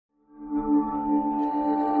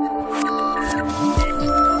Hello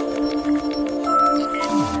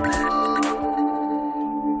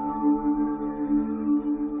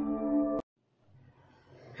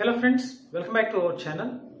friends, welcome back to our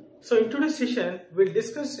channel. So in today's session, we'll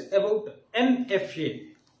discuss about NFA.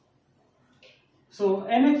 So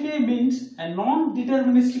NFA means a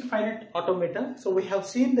non-deterministic finite automata. So we have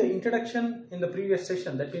seen the introduction in the previous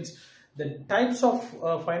session. That means the types of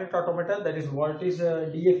finite automata, that is what is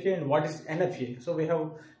DFA and what is NFA. So we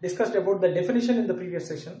have discussed about the definition in the previous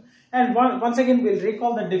session. And once again, we'll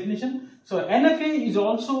recall the definition. So NFA is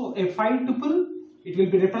also a phi tuple. It will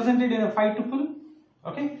be represented in a phi tuple.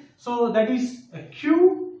 Okay, so that is a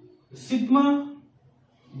Q, sigma,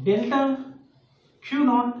 delta, Q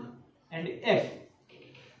naught and F.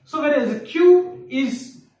 So whereas Q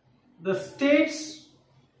is the states,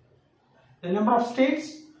 the number of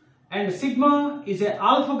states, and sigma is a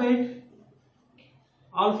alphabet,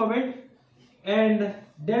 and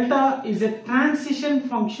delta is a transition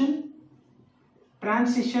function,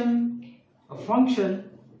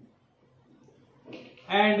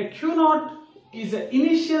 and Q naught is the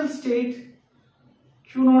initial state,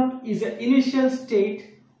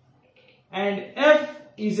 and F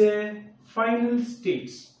is a final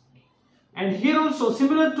states. And here also,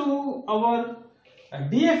 similar to our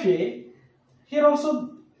DFA, here also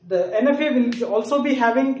the NFA will also be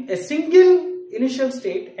having a single initial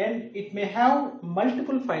state and it may have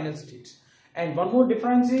multiple final states. And one more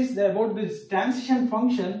difference is about this transition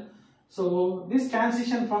function. So this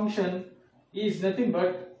transition function is nothing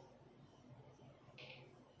but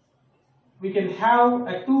we can have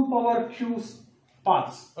a 2 power q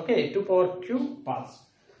paths. Okay, 2 power q paths.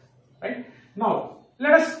 Right? Now,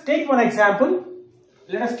 let us take one example.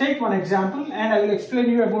 And I will explain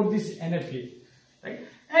you about this NFA. Right?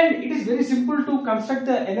 And it is very simple to construct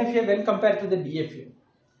the NFA when compared to the DFA.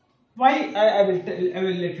 Why? I will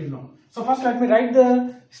let you know. So first, let me write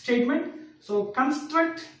the statement. So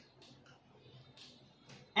construct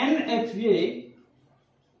NFA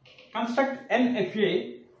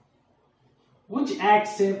which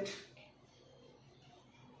accept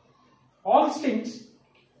all strings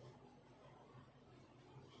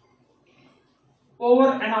over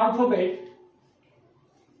an alphabet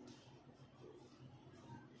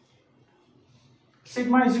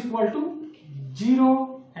sigma is equal to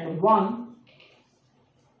 0 and 1,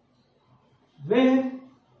 where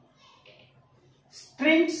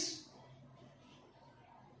strings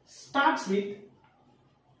starts with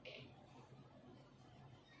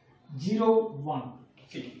 0, 1.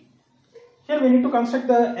 See, here we need to construct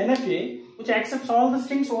the NFA which accepts all the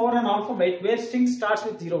strings over an alphabet where string starts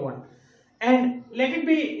with 0, 1. And let it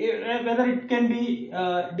be whether it can be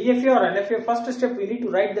DFA or NFA. First step, we need to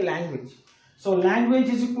write the language. So language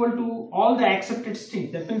is equal to all the accepted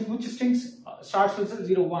strings. That means which strings starts with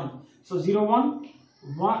 0, 1. So 0, 1,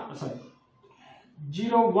 1, sorry,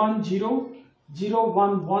 0, 1, 0, 0,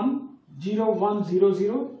 1, 1, 0, 1, 0,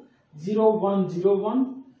 0, 0, 1, 0,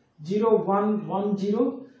 1, 0, 1, 1,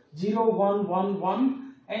 0, 0, 1, 1,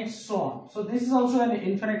 1, and so on. So this is also an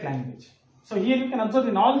infinite language. So here you can observe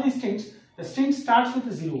in all these strings, the string starts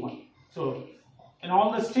with 0, 1. So in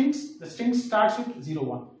all the strings starts with 0,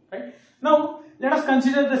 1. Right? Now let us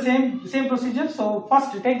consider the same procedure. So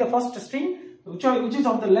first take the first string which is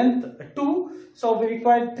of the length 2. So we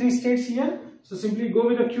require 3 states here. So simply go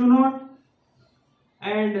with the Q naught,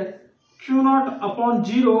 and Q naught upon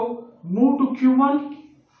 0 move to Q1.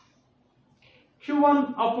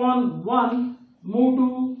 Q1 upon 1 move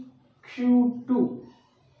to Q2,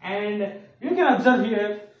 and you can observe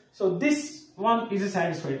here. So this one is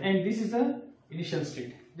satisfied, and this is the initial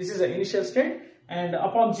state. And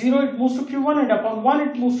upon 0 it moves to Q1, and upon 1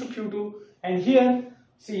 it moves to Q2. And here,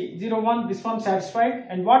 see 0, 1, this one satisfied.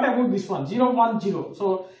 And what about this one? 0, 1, 0.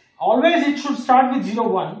 So always it should start with 0,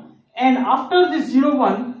 1, and after this 0,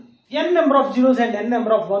 1, n number of zeros and n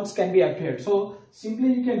number of ones can be appeared. So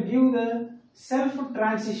simply you can give the self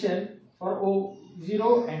transition for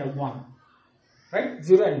 0 and 1, right?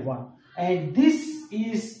 0 and 1, and this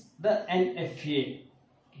is the NFA.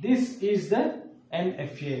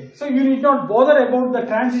 So you need not bother about the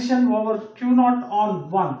transition over Q naught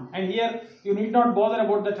on 1, and here you need not bother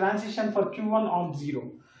about the transition for Q1 on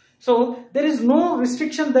 0. So there is no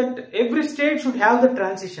restriction that every state should have the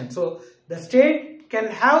transition. So the state can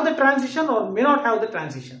have the transition or may not have the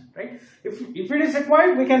transition, right? If it is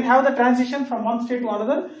required, we can have the transition from one state to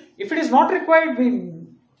another. If it is not required, we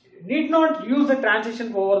need not use the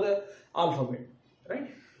transition over the alphabet,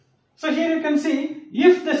 right? So here you can see,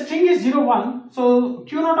 if the string is 0, 1, so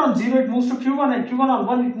Q0 on 0 it moves to Q1, and Q1 on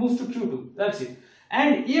 1 it moves to Q2. That's it.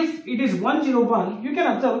 And if it is 1, 0, 1, you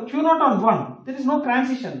can observe Q0 on 1. There is no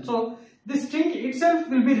transition. So this string itself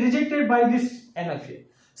will be rejected by this NFA.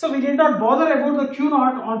 So we did not bother about the Q0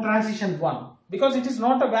 on transition 1 because it is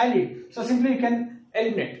not a valid. So simply you can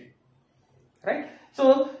eliminate, right?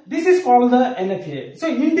 So this is called the NFA. So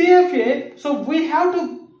in DFA, so we have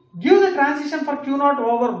to give the transition for Q0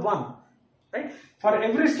 over 1, right? For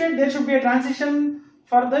every state there should be a transition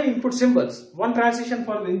for the input symbols, one transition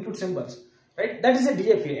for the input symbols, right? That is a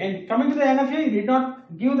DFA. And coming to the NFA, you did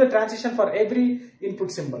not give the transition for every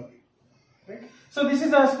input symbol, right? So this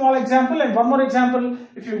is a small example, and one more example.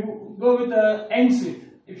 If you go with the ends with,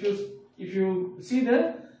 if you see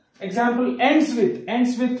the example ends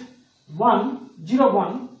with 1, 0,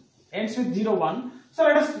 1, ends with 0, 1. So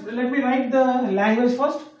let me write the language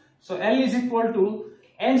first. So L is equal to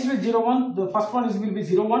ends with 0, 1. The first one will be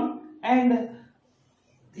 0, 1, and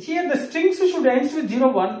here the strings should ends with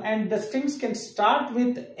 0, 1, and the strings can start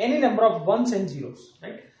with any number of ones and zeros,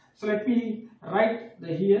 right? So let me write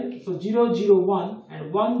here. So 0, 0, 1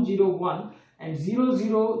 and 1, 0, 1 and 0,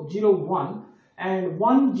 0, 0, 1 and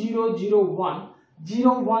 1, 0, 0, 1,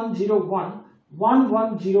 0, 1, 0, 1, 1,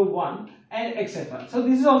 1, 0, 1 and etc. So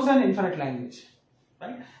this is also an infinite language,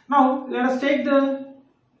 right? Now let us take the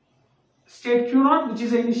state Q0, which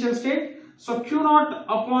is the initial state. So Q0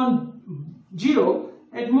 upon 0,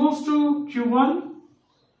 it moves to Q1,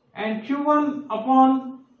 and Q1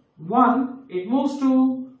 upon 1, it moves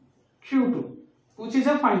to Q2, which is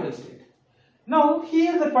a final state. Now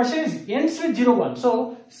here the question is ends with 0, 1.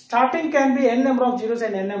 So starting can be n number of zeros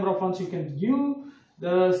and n number of ones. You can give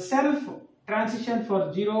the self transition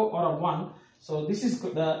for 0 or a 1. So this is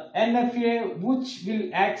the NFA which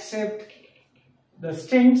will accept the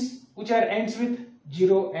strings which are ends with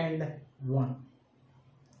 0 and 1.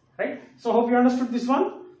 Right? So hope you understood this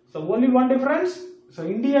one. So only one difference. So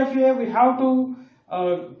in DFA we have to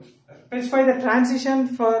specify the transition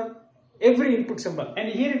for every input symbol, and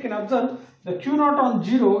here you can observe the Q0 on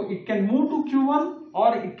 0, it can move to Q1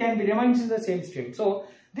 or it can be remains in the same state. So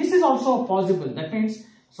this is also possible. That means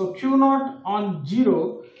so Q0 on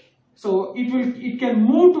 0, so it can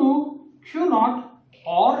move to Q0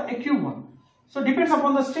 or a Q1. So depends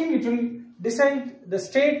upon the string, it will decide the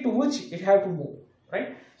state to which it have to move,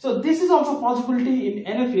 right? So this is also possibility in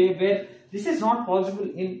NFA where this is not possible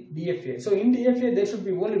in DFA. So in DFA there should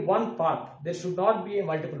be only one path. There should not be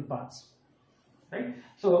multiple paths, right?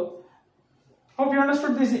 So hope you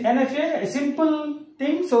understood this NFA, a simple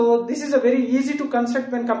thing. So this is a very easy to construct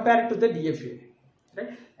when compared to the DFA,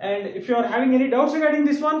 right? And if you are having any doubts regarding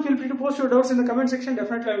this one, feel free to post your doubts in the comment section.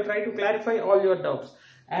 Definitely I will try to clarify all your doubts.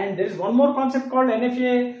 And there is one more concept called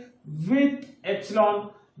NFA with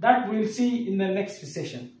epsilon that we will see in the next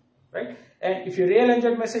session, right? And if you really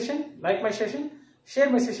enjoyed my session, like my session, share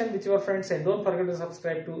my session with your friends, and don't forget to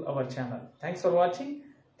subscribe to our channel. Thanks for watching.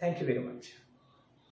 Thank you very much.